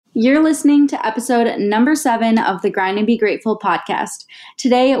You're listening to episode number 7 of the Grind and Be Grateful podcast.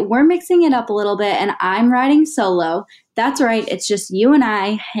 Today, we're mixing it up a little bit and I'm riding solo. That's right, it's just you and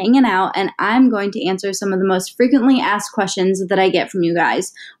I hanging out, and I'm going to answer some of the most frequently asked questions that I get from you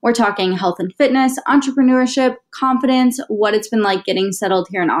guys. We're talking health and fitness, entrepreneurship, confidence, what it's been like getting settled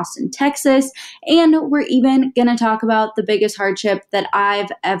here in Austin, Texas, and we're even going to talk about the biggest hardship that I've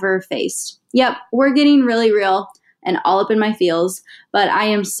ever faced. Yep, we're getting really real and all up in my feels, but I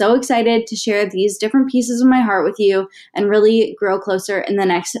am so excited to share these different pieces of my heart with you and really grow closer in the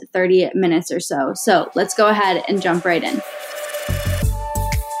next 30 minutes or so. So let's go ahead and jump right in.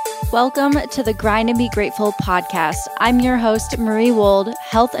 Welcome to the Grind and Be Grateful podcast. I'm your host, Marie Wold,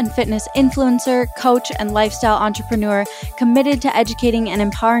 health and fitness influencer, coach, and lifestyle entrepreneur, committed to educating and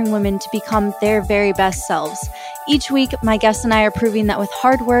empowering women to become their very best selves. Each week, my guests and I are proving that with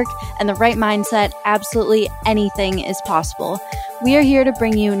hard work and the right mindset, absolutely anything is possible. We are here to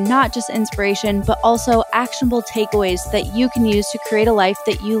bring you not just inspiration, but also actionable takeaways that you can use to create a life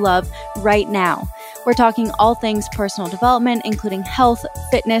that you love right now. We're talking all things personal development, including health,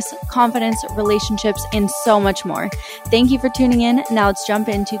 fitness, confidence, relationships, and so much more. Thank you for tuning in. Now let's jump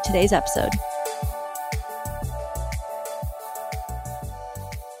into today's episode.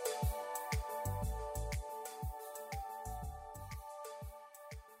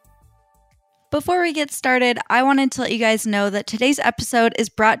 Before we get started, I wanted to let you guys know that today's episode is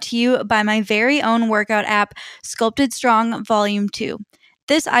brought to you by my very own workout app, Sculpted Strong Volume 2.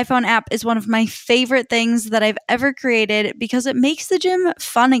 This iPhone app is one of my favorite things that I've ever created because it makes the gym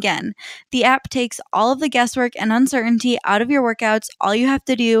fun again. The app takes all of the guesswork and uncertainty out of your workouts. All you have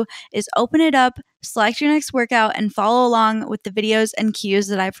to do is open it up, select your next workout, and follow along with the videos and cues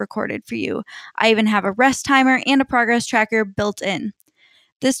that I've recorded for you. I even have a rest timer and a progress tracker built in.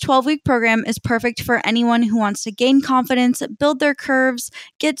 This 12-week program is perfect for anyone who wants to gain confidence, build their curves,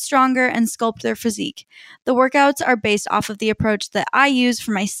 get stronger, and sculpt their physique. The workouts are based off of the approach that I use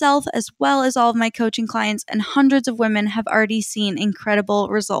for myself as well as all of my coaching clients, and hundreds of women have already seen incredible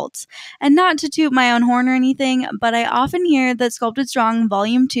results. And not to toot my own horn or anything, but I often hear that Sculpted Strong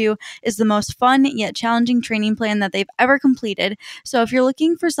Volume 2 is the most fun yet challenging training plan that they've ever completed. So if you're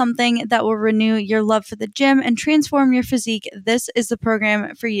looking for something that will renew your love for the gym and transform your physique, this is the program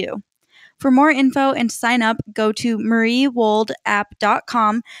for you. For more info and to sign up, go to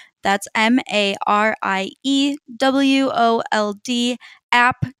mariewoldapp.com. That's MARIEWOLD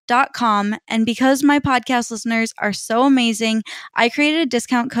app.com. And because my podcast listeners are so amazing, I created a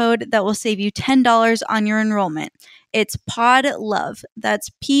discount code that will save you $10 on your enrollment. It's PODLOVE. That's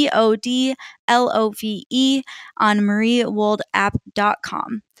PODLOVE on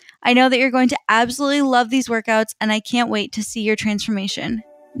mariewoldapp.com. I know that you're going to absolutely love these workouts, and I can't wait to see your transformation.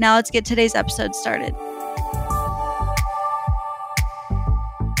 Now let's get today's episode started.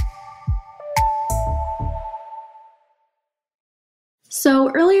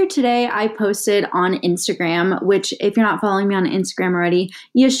 So earlier today, I posted on Instagram, which if you're not following me on Instagram already,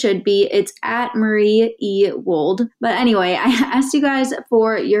 you should be. It's at Marie E. Wold. But anyway, I asked you guys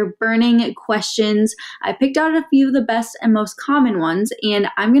for your burning questions. I picked out a few of the best and most common ones, and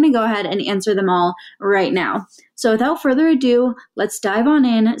I'm going to go ahead and answer them all right now. So without further ado, let's dive on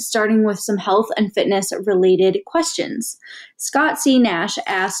in, starting with some health and fitness related questions. Scott C. Nash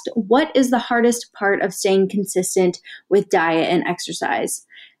asked, what is the hardest part of staying consistent with diet and exercise?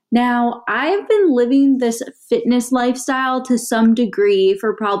 Now, I've been living this fitness lifestyle to some degree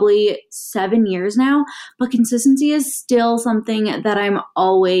for probably 7 years now, but consistency is still something that I'm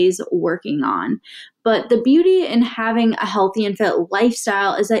always working on. But the beauty in having a healthy and fit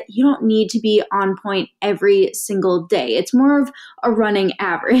lifestyle is that you don't need to be on point every single day. It's more of a running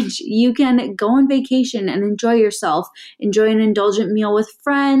average. You can go on vacation and enjoy yourself, enjoy an indulgent meal with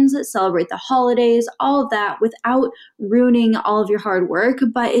friends, celebrate the holidays, all of that without ruining all of your hard work.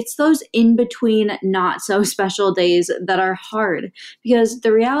 But it's those in-between not so special days that are hard, because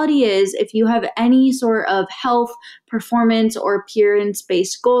the reality is if you have any sort of health, performance, or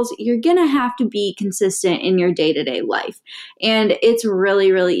appearance-based goals, you're going to have to be consistent in your day-to-day life. And it's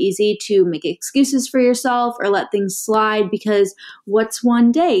really, really easy to make excuses for yourself or let things slide because what's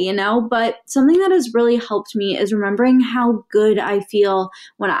one day, you know? But something that has really helped me is remembering how good I feel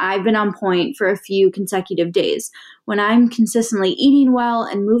when I've been on point for a few consecutive days. When I'm consistently eating well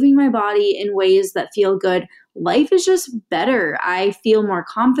and moving my body in ways that feel good, life is just better. I feel more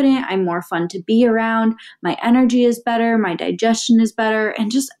confident. I'm more fun to be around. My energy is better. My digestion is better. And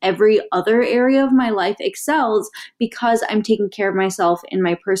just every other area of my life excels because I'm taking care of myself in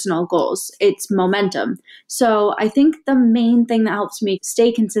my personal goals. It's momentum. So I think the main thing that helps me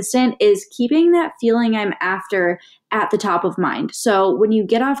stay consistent is keeping that feeling I'm after at the top of mind. So when you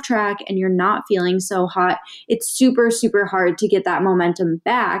get off track and you're not feeling so hot, it's super, super hard to get that momentum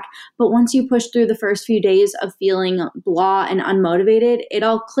back. But once you push through the first few days of feeling blah and unmotivated, it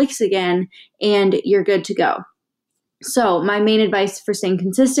all clicks again and you're good to go. So my main advice for staying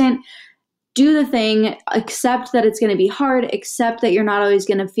consistent: do the thing, accept that it's going to be hard, accept that you're not always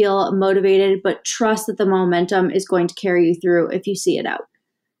going to feel motivated, but trust that the momentum is going to carry you through if you see it out.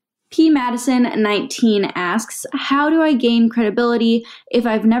 P. Madison 19 asks, how do I gain credibility if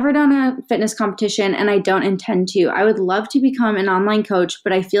I've never done a fitness competition and I don't intend to? I would love to become an online coach,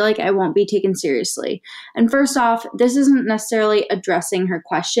 but I feel like I won't be taken seriously. And first off, this isn't necessarily addressing her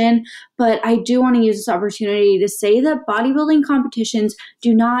question, but I do want to use this opportunity to say that bodybuilding competitions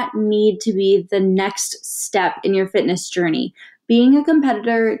do not need to be the next step in your fitness journey. Being a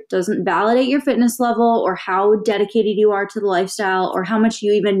competitor doesn't validate your fitness level or how dedicated you are to the lifestyle or how much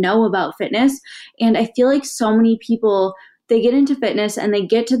you even know about fitness. And I feel like so many people, they get into fitness and they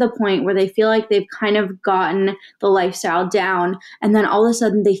get to the point where they feel like they've kind of gotten the lifestyle down. And then all of a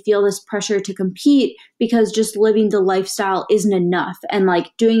sudden they feel this pressure to compete because just living the lifestyle isn't enough. And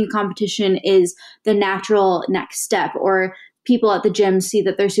like doing a competition is the natural next step, or people at the gym see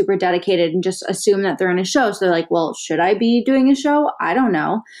that they're super dedicated and just assume that they're in a show. So they're like, well, should I be doing a show? I don't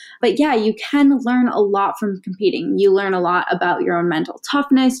know. But yeah, you can learn a lot from competing. You learn a lot about your own mental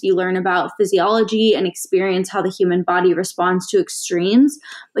toughness. You learn about physiology and experience how the human body responds to extremes.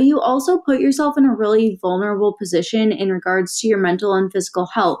 But you also put yourself in a really vulnerable position in regards to your mental and physical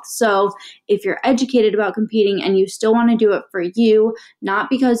health. So if you're educated about competing and you still want to do it for you, not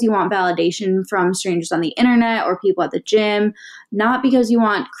because you want validation from strangers on the internet or people at the gym, not because you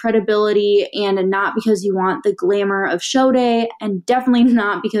want credibility, and not because you want the glamour of show day, and definitely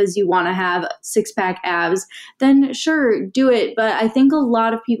not because you want to have six-pack abs, then sure, do it. But I think a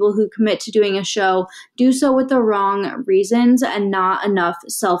lot of people who commit to doing a show do so with the wrong reasons and not enough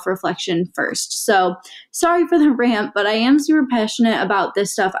self-reflection first. So sorry for the rant, but I am super passionate about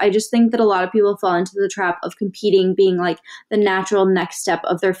this stuff. I just think that a lot of people fall into the trap of competing being like the natural next step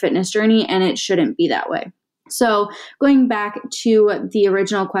of their fitness journey, and it shouldn't be that way. So going back to the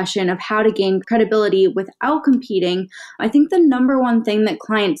original question of how to gain credibility without competing, I think the number one thing that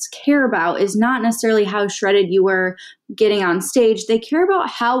clients care about is not necessarily how shredded you were getting on stage. They care about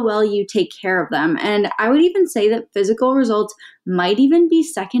how well you take care of them. And I would even say that physical results might even be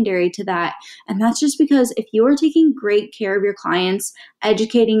secondary to that. And that's just because if you are taking great care of your clients,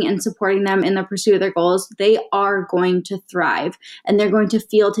 educating and supporting them in the pursuit of their goals, they are going to thrive and they're going to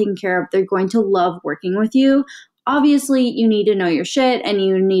feel taken care of. They're going to love working with you. Obviously, you need to know your shit and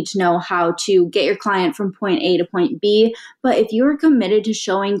you need to know how to get your client from point A to point B. But if you are committed to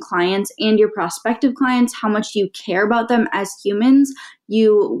showing clients and your prospective clients how much you care about them as humans,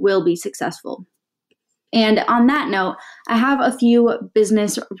 you will be successful. And on that note, I have a few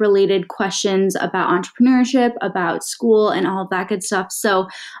business-related questions about entrepreneurship, about school, and all of that good stuff. So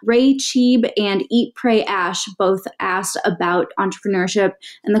Ray Cheeb and Eat, Pray, Ash both asked about entrepreneurship.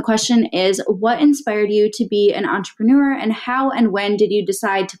 And the question is, what inspired you to be an entrepreneur, and how and when did you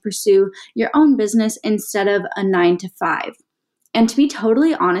decide to pursue your own business instead of a 9-to-5? And to be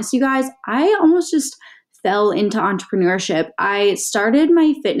totally honest, you guys, I almost just fell into entrepreneurship. I started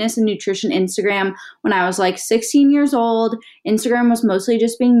my fitness and nutrition Instagram when I was like 16 years old. Instagram was mostly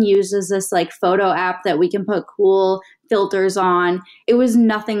just being used as this like photo app that we can put cool filters on. It was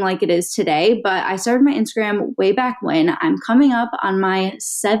nothing like it is today, but I started my Instagram way back when. I'm coming up on my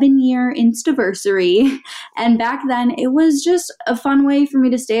 7-year Instaversary. And back then it was just a fun way for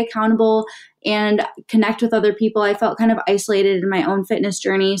me to stay accountable and connect with other people. I felt kind of isolated in my own fitness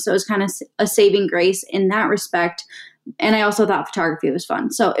journey. So it was kind of a saving grace in that respect. And I also thought photography was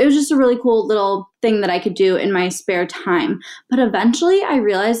fun. So it was just a really cool little thing that I could do in my spare time. But eventually I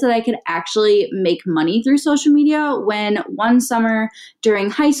realized that I could actually make money through social media when one summer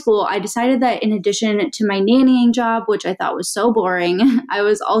during high school, I decided that in addition to my nannying job, which I thought was so boring, I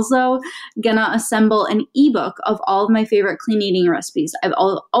was also gonna assemble an ebook of all of my favorite clean eating recipes. I've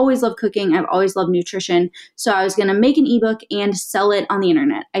always loved cooking. I've always loved nutrition. So I was gonna make an ebook and sell it on the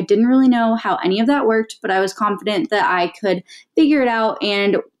internet. I didn't really know how any of that worked, but I was confident that I could figure it out,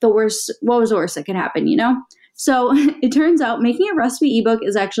 and what was the worst that could happen, you know? So it turns out making a recipe ebook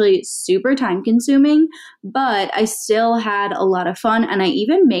is actually super time consuming, but I still had a lot of fun, and I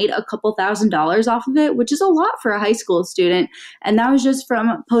even made a couple $1,000s off of it, which is a lot for a high school student. And that was just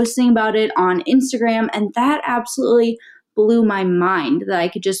from posting about it on Instagram, and that absolutely blew my mind that I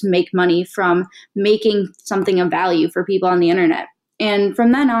could just make money from making something of value for people on the internet. And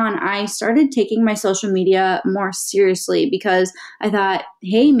from then on, I started taking my social media more seriously because I thought,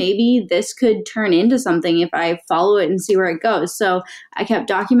 hey, maybe this could turn into something if I follow it and see where it goes. So I kept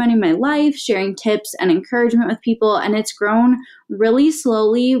documenting my life, sharing tips and encouragement with people, and it's grown really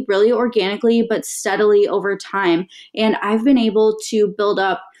slowly, really organically, but steadily over time. And I've been able to build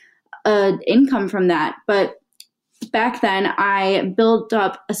up an income from that. But back then, I built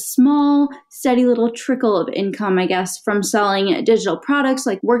up a small, steady little trickle of income, I guess, from selling digital products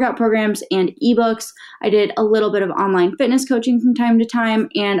like workout programs and ebooks. I did a little bit of online fitness coaching from time to time,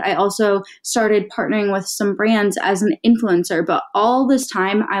 and I also started partnering with some brands as an influencer. But all this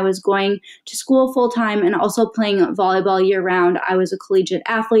time, I was going to school full time and also playing volleyball year round. I was a collegiate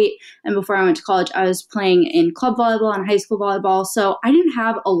athlete, and before I went to college, I was playing in club volleyball and high school volleyball. So I didn't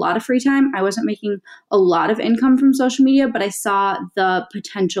have a lot of free time. I wasn't making a lot of income from social media, but I saw the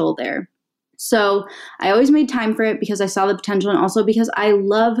potential there. So I always made time for it because I saw the potential and also because I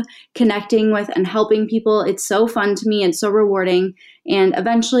love connecting with and helping people. It's so fun to me. It's so rewarding. And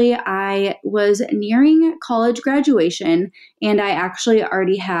eventually I was nearing college graduation and I actually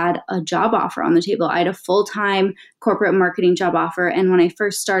already had a job offer on the table. I had a full-time corporate marketing job offer. And when I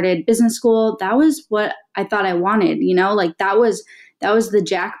first started business school, that was what I thought I wanted, like that was the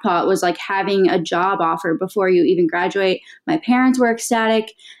jackpot, was like having a job offer before you even graduate. My parents were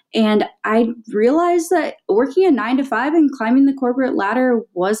ecstatic. And I realized that working a 9 to 5 and climbing the corporate ladder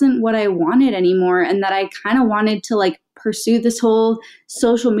wasn't what I wanted anymore. And that I kind of wanted to like pursue this whole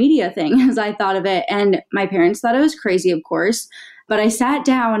social media thing as I thought of it. And my parents thought I was crazy, of course. But I sat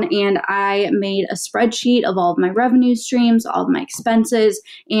down and I made a spreadsheet of all of my revenue streams, all of my expenses,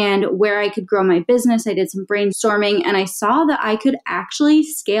 and where I could grow my business. I did some brainstorming and I saw that I could actually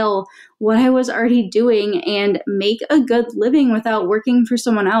scale what I was already doing and make a good living without working for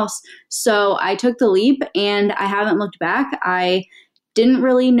someone else. So I took the leap and I haven't looked back. I didn't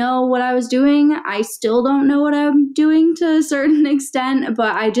really know what I was doing. I still don't know what I'm doing to a certain extent,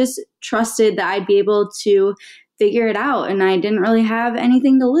 but I just trusted that I'd be able to figure it out, and I didn't really have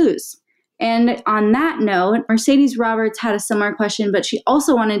anything to lose. And on that note, Mercedes Roberts had a similar question, but she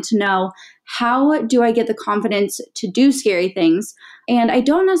also wanted to know, how do I get the confidence to do scary things? And I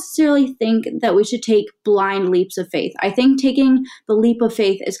don't necessarily think that we should take blind leaps of faith. I think taking the leap of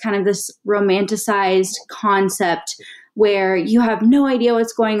faith is kind of this romanticized concept where you have no idea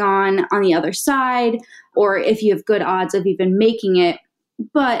what's going on the other side, or if you have good odds of even making it.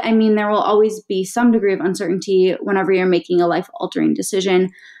 But I mean, there will always be some degree of uncertainty whenever you're making a life-altering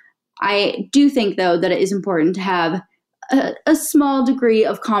decision. I do think, though, that it is important to have a small degree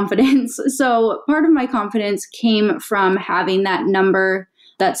of confidence. So part of my confidence came from having that number,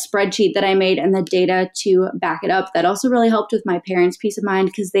 that spreadsheet that I made, and the data to back it up. That also really helped with my parents' peace of mind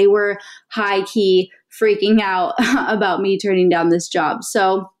because they were high-key freaking out about me turning down this job.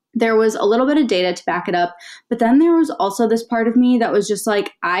 So there was a little bit of data to back it up, but then there was also this part of me that was just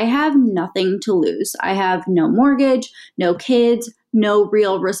like, I have nothing to lose. I have no mortgage, no kids, no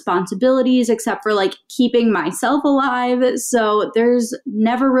real responsibilities except for like keeping myself alive. So there's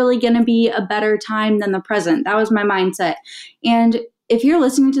never really going to be a better time than the present. That was my mindset. And if you're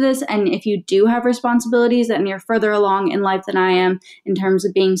listening to this and if you do have responsibilities and you're further along in life than I am in terms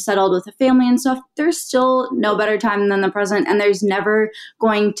of being settled with a family and stuff, there's still no better time than the present, and there's never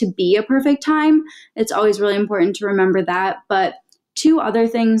going to be a perfect time. It's always really important to remember that. But two other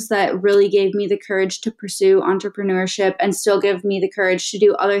things that really gave me the courage to pursue entrepreneurship and still give me the courage to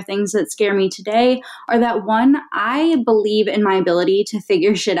do other things that scare me today are that, one, I believe in my ability to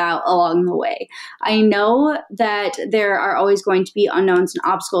figure shit out along the way. I know that there are always going to be unknowns and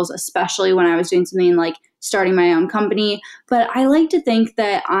obstacles, especially when I was doing something like starting my own company. But I like to think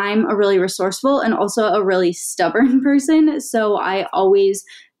that I'm a really resourceful and also a really stubborn person. So I always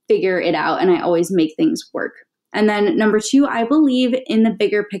figure it out and I always make things work. And then number two, I believe in the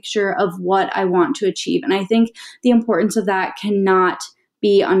bigger picture of what I want to achieve. And I think the importance of that cannot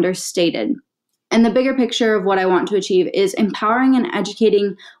be understated. And the bigger picture of what I want to achieve is empowering and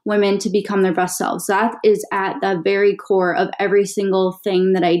educating women to become their best selves. That is at the very core of every single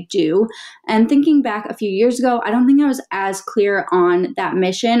thing that I do. And thinking back a few years ago, I don't think I was as clear on that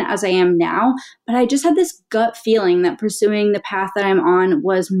mission as I am now, but I just had this gut feeling that pursuing the path that I'm on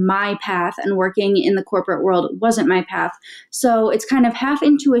was my path and working in the corporate world wasn't my path. So it's kind of half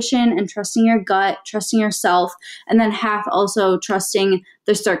intuition and trusting your gut, trusting yourself, and then half also trusting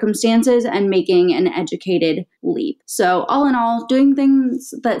the circumstances and making an educated leap. So all in all, doing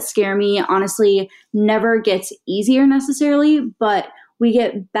things that scare me honestly never gets easier necessarily, but we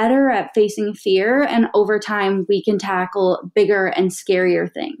get better at facing fear, and over time we can tackle bigger and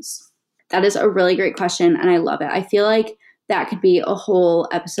scarier things. That is a really great question, and I love it. I feel like that could be a whole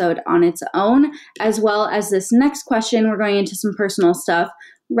episode on its own, as well as this next question. We're going into some personal stuff.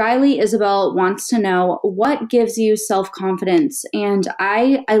 Riley Isabel wants to know, what gives you self-confidence? And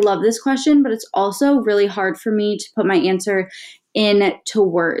I love this question, but it's also really hard for me to put my answer into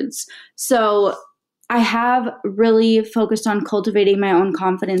words. So I have really focused on cultivating my own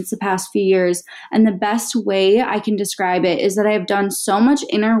confidence the past few years. And the best way I can describe it is that I have done so much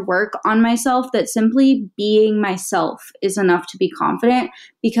inner work on myself that simply being myself is enough to be confident,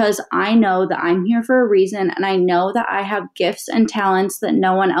 because I know that I'm here for a reason, and I know that I have gifts and talents that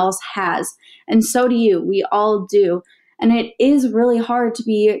no one else has. And so do you. We all do. And it is really hard to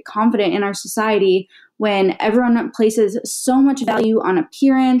be confident in our society when everyone places so much value on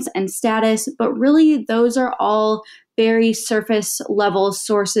appearance and status, but really those are all very surface level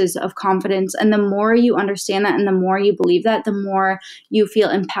sources of confidence. And the more you understand that and the more you believe that, the more you feel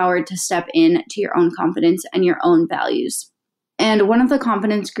empowered to step in to your own confidence and your own values. And one of the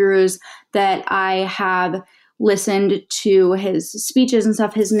confidence gurus that I have listened to his speeches and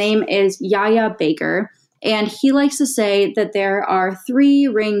stuff, his name is Yaya Baker. And he likes to say that there are 3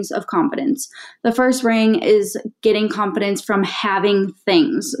 rings of confidence. The first ring is getting confidence from having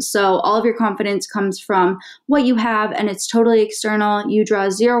things. So all of your confidence comes from what you have, and it's totally external. You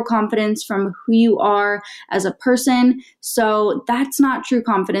draw zero confidence from who you are as a person. So that's not true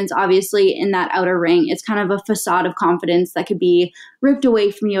confidence, obviously, in that outer ring. It's kind of a facade of confidence that could be ripped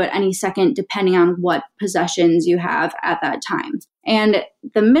away from you at any second, depending on what possessions you have at that time. And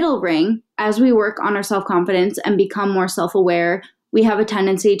the middle ring, as we work on our self-confidence and become more self-aware, we have a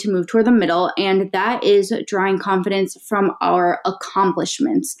tendency to move toward the middle, and that is drawing confidence from our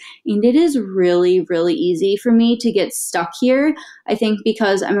accomplishments. And it is really, really easy for me to get stuck here. I think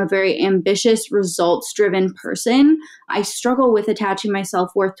because I'm a very ambitious, results-driven person, I struggle with attaching my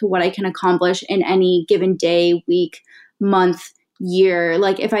self-worth to what I can accomplish in any given day, week, month, year.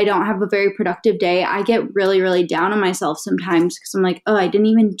 Like if I don't have a very productive day, I get really, really down on myself sometimes because I'm like, oh, I didn't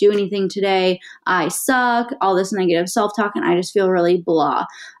even do anything today. I suck, all this negative self-talk, and I just feel really blah.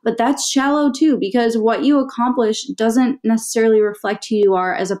 But that's shallow too, because what you accomplish doesn't necessarily reflect who you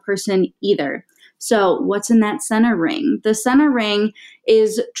are as a person either. So what's in that center ring? The center ring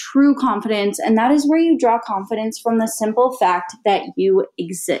is true confidence, and that is where you draw confidence from the simple fact that you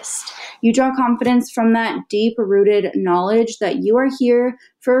exist. You draw confidence from that deep-rooted knowledge that you are here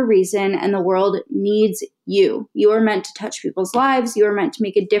for a reason and the world needs you. You are meant to touch people's lives. You are meant to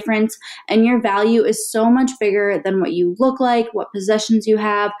make a difference, and your value is so much bigger than what you look like, what possessions you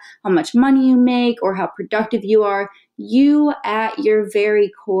have, how much money you make, or how productive you are. You, at your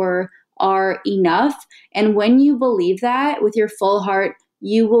very core, are enough. And when you believe that with your full heart,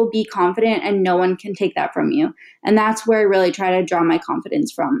 you will be confident and no one can take that from you. And that's where I really try to draw my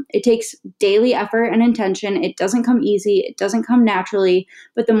confidence from. It takes daily effort and intention. It doesn't come easy. It doesn't come naturally.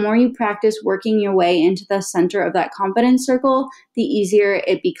 But the more you practice working your way into the center of that confidence circle, the easier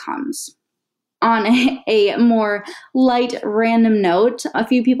it becomes. On a more light random note, a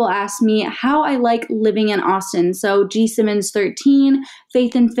few people asked me how I like living in Austin. So G Simmons 13,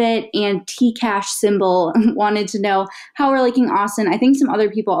 Faith and Fit, and T Cash Symbol wanted to know how we're liking Austin. I think some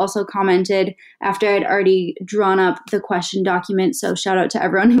other people also commented after I'd already drawn up the question document. So shout out to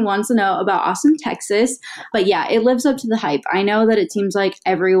everyone who wants to know about Austin, Texas. But yeah, it lives up to the hype. I know that it seems like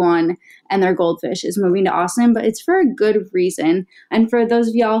everyone and their goldfish is moving to Austin, but it's for a good reason. And for those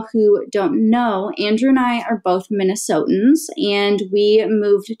of y'all who don't know, Andrew and I are both Minnesotans, and we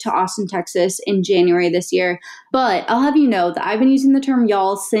moved to Austin, Texas in January this year. But I'll have you know that I've been using the term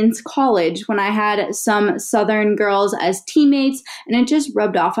y'all since college when I had some Southern girls as teammates, and it just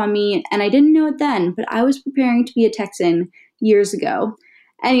rubbed off on me, and I didn't know it then, but I was preparing to be a Texan years ago.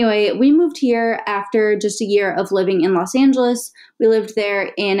 Anyway, we moved here after just a year of living in Los Angeles. We lived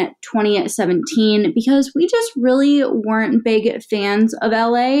there in 2017 because we just really weren't big fans of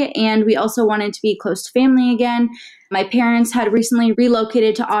LA, and we also wanted to be close to family again. My parents had recently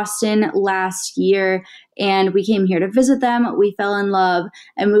relocated to Austin last year, and we came here to visit them. We fell in love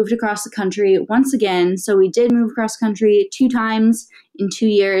and moved across the country once again. So we did move across country 2 times in 2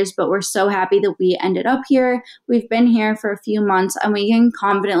 years, but we're so happy that we ended up here. We've been here for a few months, and we can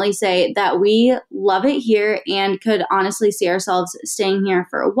confidently say that we love it here and could honestly see ourselves staying here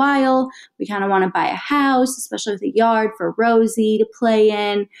for a while. We kind of want to buy a house, especially with a yard for Rosie to play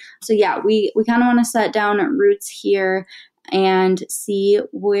in. So yeah, we kind of want to set down roots here and see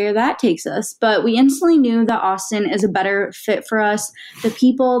where that takes us. But we instantly knew that Austin is a better fit for us. The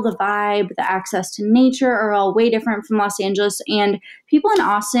people, the vibe, the access to nature are all way different from Los Angeles. And people in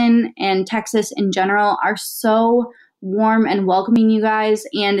Austin and Texas in general are so warm and welcoming you guys,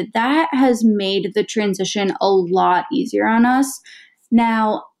 and that has made the transition a lot easier on us.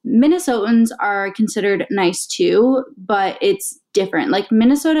 Now, Minnesotans are considered nice too, but it's different. Like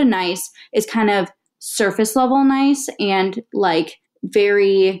Minnesota nice is kind of surface level nice and like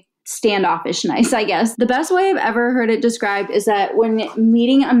very standoffish nice, I guess. The best way I've ever heard it described is that when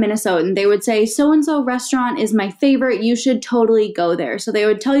meeting a Minnesotan, they would say, so-and-so restaurant is my favorite. You should totally go there. So they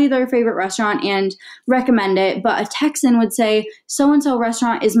would tell you their favorite restaurant and recommend it. But a Texan would say, so-and-so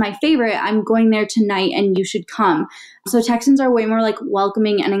restaurant is my favorite. I'm going there tonight and you should come. So Texans are way more like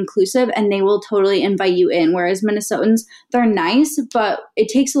welcoming and inclusive, and they will totally invite you in. Whereas Minnesotans, they're nice, but it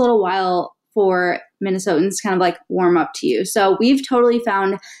takes a little while for Minnesotans to kind of like warm up to you. So we've totally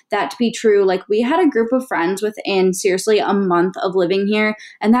found that to be true. Like we had a group of friends within seriously a month of living here,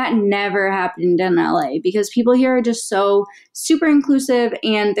 and that never happened in LA because people here are just so super inclusive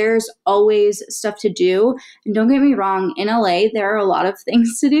and there's always stuff to do. And don't get me wrong, in LA, there are a lot of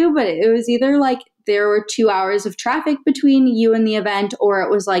things to do, but it was either like there were 2 hours of traffic between you and the event, or it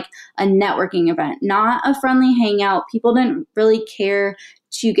was like a networking event, not a friendly hangout. People didn't really care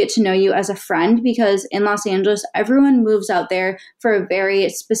to get to know you as a friend because in Los Angeles, everyone moves out there for a very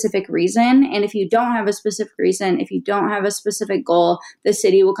specific reason. And if you don't have a specific reason, if you don't have a specific goal, the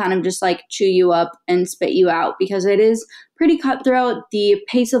city will kind of just like chew you up and spit you out because it is pretty cutthroat. The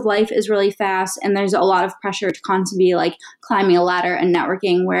pace of life is really fast and there's a lot of pressure to constantly be like climbing a ladder and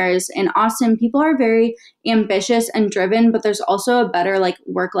networking. Whereas in Austin, people are very ambitious and driven, but there's also a better like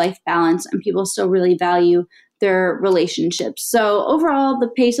work-life balance and people still really value their relationships. So overall,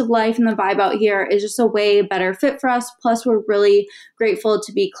 the pace of life and the vibe out here is just a way better fit for us. Plus, we're really grateful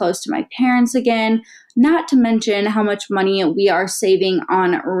to be close to my parents again, not to mention how much money we are saving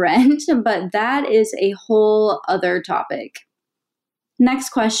on rent, but that is a whole other topic. Next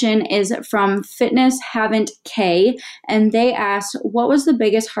question is from Fitness Haven't K, and they asked, what was the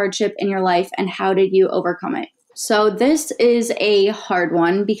biggest hardship in your life and how did you overcome it? So this is a hard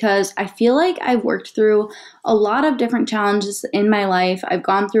one because I feel like I've worked through a lot of different challenges in my life. I've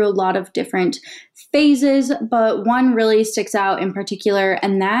gone through a lot of different phases, but one really sticks out in particular,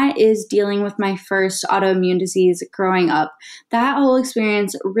 and that is dealing with my first autoimmune disease growing up. That whole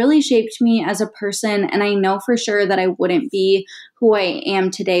experience really shaped me as a person, and I know for sure that I wouldn't be who I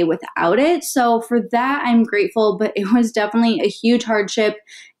am today without it. So for that, I'm grateful, but it was definitely a huge hardship,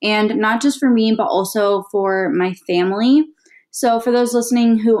 and not just for me, but also for my family. So for those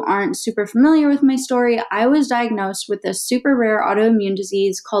listening who aren't super familiar with my story, I was diagnosed with a super rare autoimmune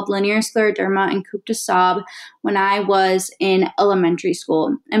disease called linear scleroderma and coupe de Sauve when I was in elementary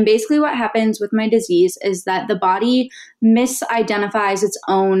school. And basically what happens with my disease is that the body misidentifies its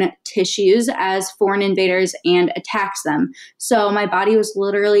own tissues as foreign invaders and attacks them. So my body was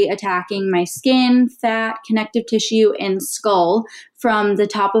literally attacking my skin, fat, connective tissue, and skull from the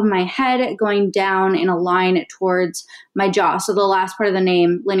top of my head going down in a line towards my jaw. So the last part of the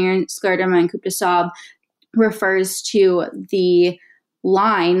name, linear scleroderma and coupe de Sauve, refers to the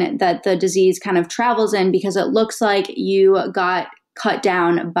line that the disease kind of travels in because it looks like you got cut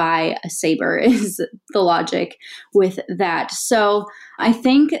down by a saber is the logic with that. So I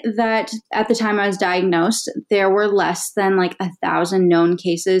think that at the time I was diagnosed, there were less than like 1,000 known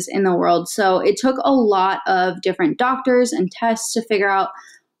cases in the world. So it took a lot of different doctors and tests to figure out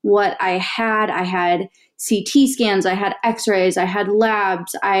what I had. I had CT scans, I had x-rays, I had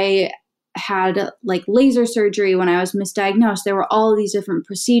labs, I had like laser surgery when I was misdiagnosed. There were all these different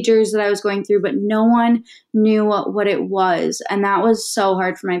procedures that I was going through, but no one knew what it was. And that was so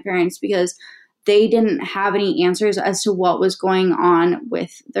hard for my parents because they didn't have any answers as to what was going on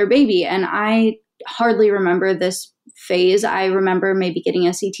with their baby. And I hardly remember this phase. I remember maybe getting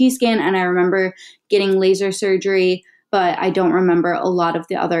a CT scan and I remember getting laser surgery, but I don't remember a lot of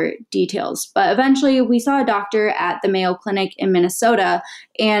the other details. But eventually we saw a doctor at the Mayo Clinic in Minnesota,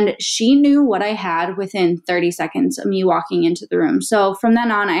 and she knew what I had within 30 seconds of me walking into the room. So from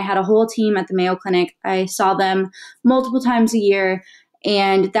then on, I had a whole team at the Mayo Clinic. I saw them multiple times a year,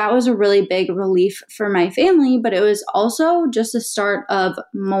 and that was a really big relief for my family, but it was also just the start of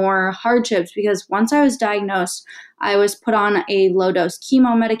more hardships because once I was diagnosed, I was put on a low-dose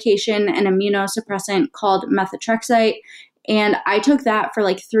chemo medication, an immunosuppressant called methotrexate, and I took that for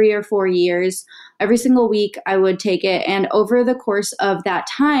like 3 or 4 years. Every single week I would take it, and over the course of that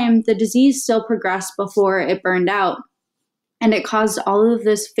time, the disease still progressed before it burned out. And it caused all of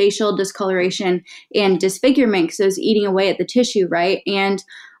this facial discoloration and disfigurement because it was eating away at the tissue, right? And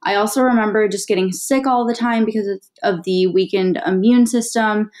I also remember just getting sick all the time because of the weakened immune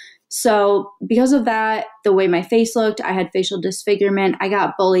system. So because of that, the way my face looked, I had facial disfigurement. I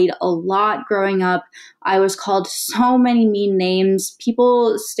got bullied a lot growing up. I was called so many mean names.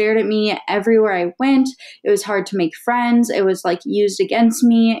 People stared at me everywhere I went. It was hard to make friends. It was like used against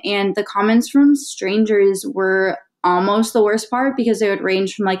me. And the comments from strangers were almost the worst part because they would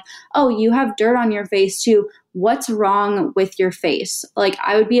range from like, oh, you have dirt on your face to what's wrong with your face? Like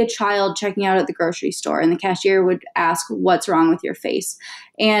I would be a child checking out at the grocery store and the cashier would ask, what's wrong with your face?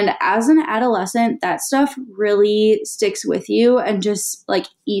 And as an adolescent, that stuff really sticks with you and just like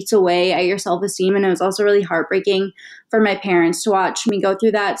eats away at your self-esteem. And it was also really heartbreaking for my parents to watch me go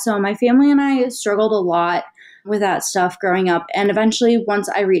through that. So my family and I struggled a lot with that stuff growing up. And eventually, once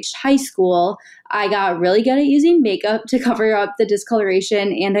I reached high school, I got really good at using makeup to cover up the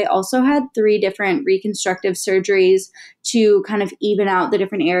discoloration. And I also had 3 different reconstructive surgeries to kind of even out the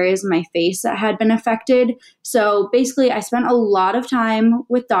different areas of my face that had been affected. So basically, I spent a lot of time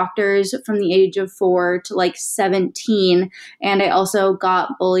with doctors from the age of 4 to like 17. And I also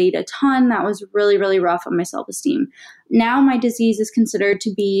got bullied a ton. That was really, really rough on my self-esteem. Now my disease is considered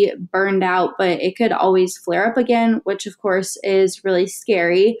to be burned out, but it could always flare up again, which of course is really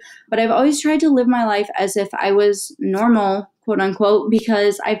scary. But I've always tried to live my life as if I was normal, quote unquote,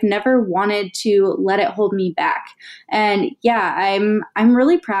 because I've never wanted to let it hold me back. And yeah, I'm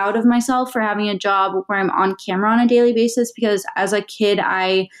really proud of myself for having a job where I'm on camera on a daily basis because as a kid,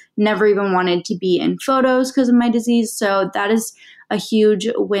 I never even wanted to be in photos because of my disease. So that is a huge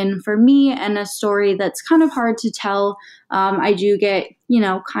win for me and a story that's kind of hard to tell. I do get,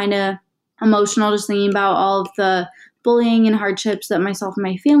 kind of emotional just thinking about all of the bullying and hardships that myself and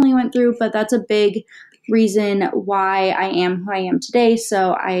my family went through, but that's a big reason why I am who I am today.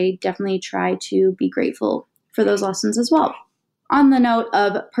 So I definitely try to be grateful for those lessons as well. On the note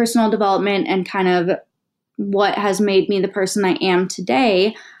of personal development and kind of what has made me the person I am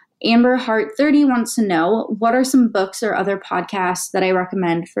today, Amber Hart 30 wants to know, what are some books or other podcasts that I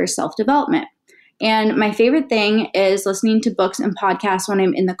recommend for self-development? And my favorite thing is listening to books and podcasts when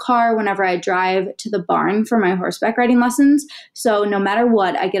I'm in the car, whenever I drive to the barn for my horseback riding lessons. So no matter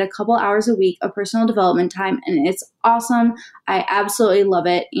what, I get a couple hours a week of personal development time and it's awesome. I absolutely love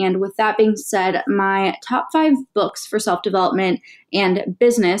it. And with that being said, my top 5 books for self-development and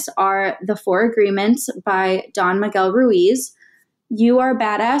business are The 4 Agreements by Don Miguel Ruiz, You Are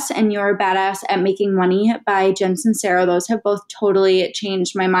Badass and You're Badass at Making Money by Jen Sincero. Those have both totally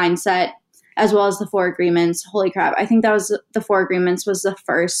changed my mindset, as well as The 4 Agreements. Holy crap. I think that was The 4 Agreements was the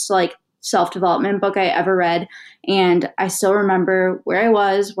first self-development book I ever read. And I still remember where I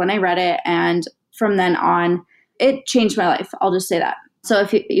was when I read it. And from then on, it changed my life. I'll just say that. So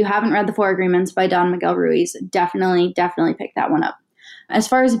if you haven't read The 4 Agreements by Don Miguel Ruiz, definitely pick that one up. As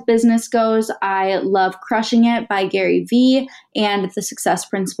far as business goes, I love Crushing It by Gary Vee and The Success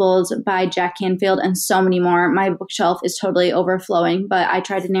Principles by Jack Canfield and so many more. My bookshelf is totally overflowing, but I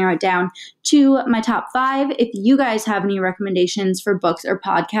tried to narrow it down to my top 5. If you guys have any recommendations for books or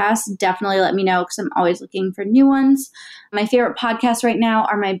podcasts, definitely let me know because I'm always looking for new ones. My favorite podcasts right now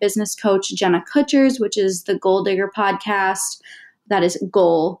are my business coach, Jenna Kutcher's, which is the Goal Digger podcast. That is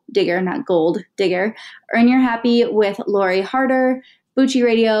Goal Digger, not Gold Digger. Earn Your Happy with Lori Harder. Bucci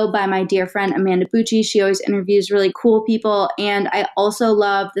Radio by my dear friend Amanda Bucci. She always interviews really cool people. And I also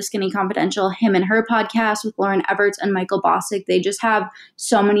love the Skinny Confidential Him and Her podcast with Lauren Everts and Michael Bosick. They just have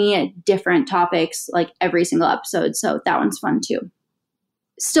so many different topics every single episode. So that one's fun too.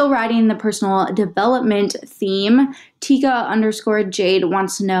 Still riding the personal development theme, Tika_Jade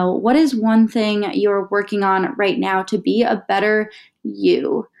wants to know, what is one thing you're working on right now to be a better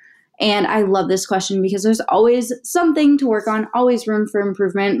you? And I love this question because there's always something to work on, always room for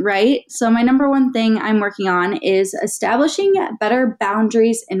improvement, right? So my number one thing I'm working on is establishing better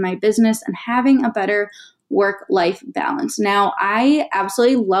boundaries in my business and having a better work-life balance. Now, I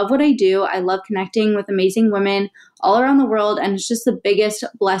absolutely love what I do. I love connecting with amazing women all around the world, and it's just the biggest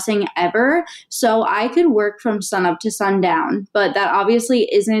blessing ever. So I could work from sunup to sundown, but that obviously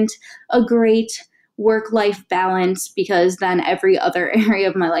isn't a great work-life balance because then every other area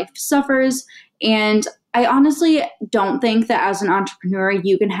of my life suffers. And I honestly don't think that as an entrepreneur,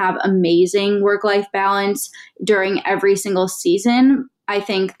 you can have amazing work-life balance during every single season. I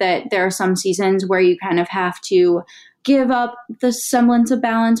think that there are some seasons where you kind of have to give up the semblance of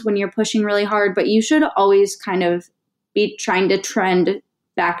balance when you're pushing really hard, but you should always kind of be trying to trend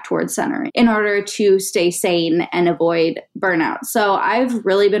back towards center in order to stay sane and avoid burnout. So I've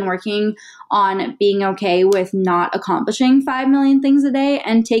really been working on being okay with not accomplishing 5 million things a day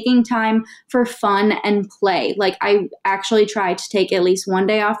and taking time for fun and play. Like I actually try to take at least one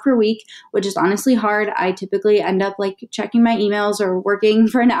day off per week, which is honestly hard. I typically end up like checking my emails or working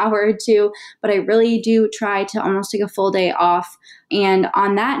for an hour or two, but I really do try to almost take a full day off. And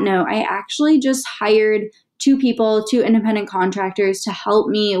on that note, I actually just hired 2 independent contractors to help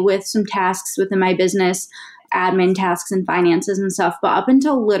me with some tasks within my business, admin tasks and finances and stuff. But up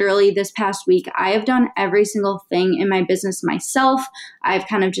until literally this past week, I have done every single thing in my business myself. I've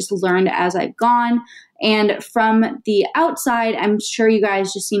kind of just learned as I've gone. And from the outside, I'm sure you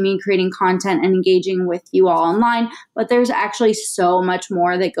guys just see me creating content and engaging with you all online, but there's actually so much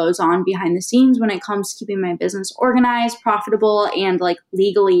more that goes on behind the scenes when it comes to keeping my business organized, profitable, and like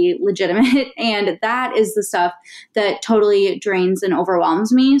legally legitimate. And that is the stuff that totally drains and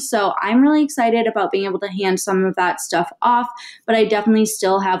overwhelms me. So I'm really excited about being able to hand some of that stuff off, but I definitely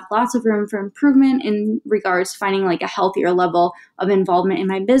still have lots of room for improvement in regards to finding like a healthier level of involvement in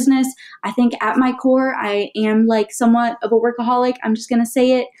my business. I think at my core, I am like somewhat of a workaholic. I'm just going to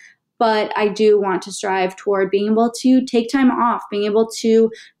say it, but I do want to strive toward being able to take time off, being able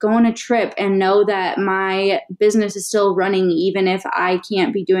to go on a trip and know that my business is still running even if I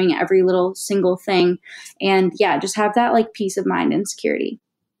can't be doing every little single thing. And yeah, just have that like peace of mind and security.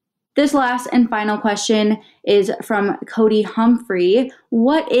 This last and final question is from Cody Humphrey.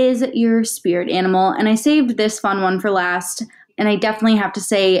 What is your spirit animal? And I saved this fun one for last. And I definitely have to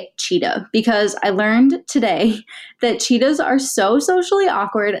say cheetah, because I learned today that cheetahs are so socially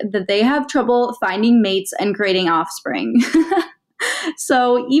awkward that they have trouble finding mates and creating offspring.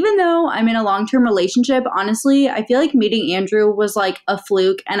 So even though I'm in a long-term relationship, honestly, I feel like meeting Andrew was like a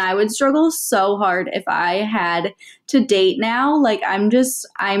fluke, and I would struggle so hard if I had to date now. Like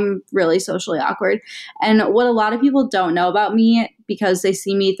I'm really socially awkward. And what a lot of people don't know about me, because they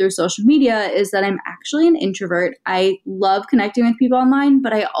see me through social media, is that I'm actually an introvert. I love connecting with people online,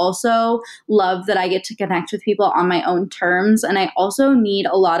 but I also love that I get to connect with people on my own terms. And I also need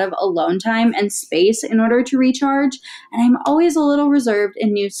a lot of alone time and space in order to recharge. And I'm always a little reserved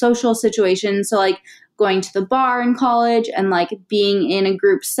in new social situations. So like going to the bar in college and like being in a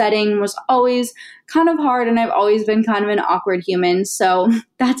group setting was always kind of hard, and I've always been kind of an awkward human. So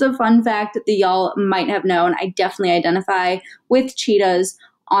that's a fun fact that y'all might have known. I definitely identify with cheetahs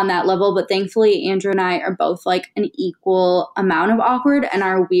on that level, but thankfully Andrew and I are both like an equal amount of awkward, and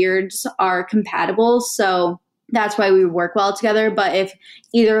our weirds are compatible. So that's why we work well together. But if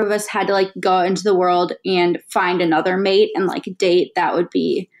either of us had to like go out into the world and find another mate and like date, that would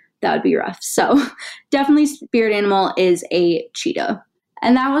be rough. So definitely spirit animal is a cheetah.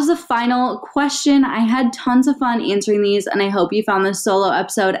 And that was the final question. I had tons of fun answering these, and I hope you found this solo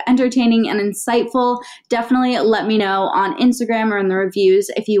episode entertaining and insightful. Definitely let me know on Instagram or in the reviews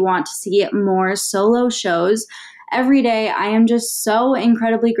if you want to see more solo shows. Every day, I am just so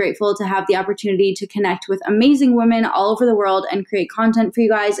incredibly grateful to have the opportunity to connect with amazing women all over the world and create content for you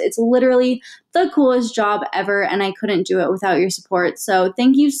guys. It's literally the coolest job ever, and I couldn't do it without your support. So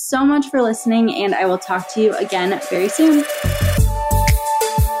thank you so much for listening, and I will talk to you again very soon.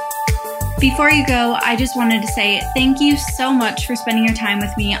 Before you go, I just wanted to say thank you so much for spending your time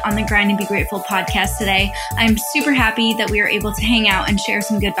with me on the Grind and Be Grateful podcast today. I'm super happy that we were able to hang out and share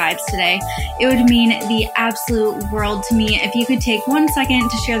some good vibes today. It would mean the absolute world to me if you could take 1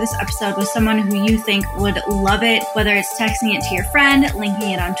 second to share this episode with someone who you think would love it, whether it's texting it to your friend, linking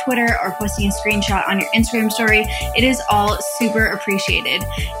it on Twitter, or posting a screenshot on your Instagram story. It is all super appreciated.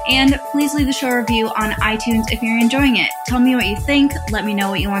 And please leave the show review on iTunes if you're enjoying it. Tell me what you think. Let me know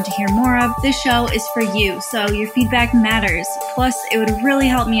what you want to hear more of. This show is for you, so your feedback matters. Plus, it would really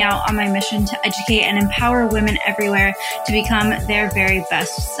help me out on my mission to educate and empower women everywhere to become their very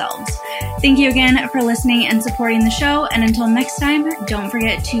best selves. Thank you again for listening and supporting the show, and until next time, don't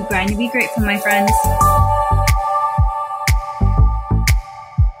forget to grind and be grateful, my friends.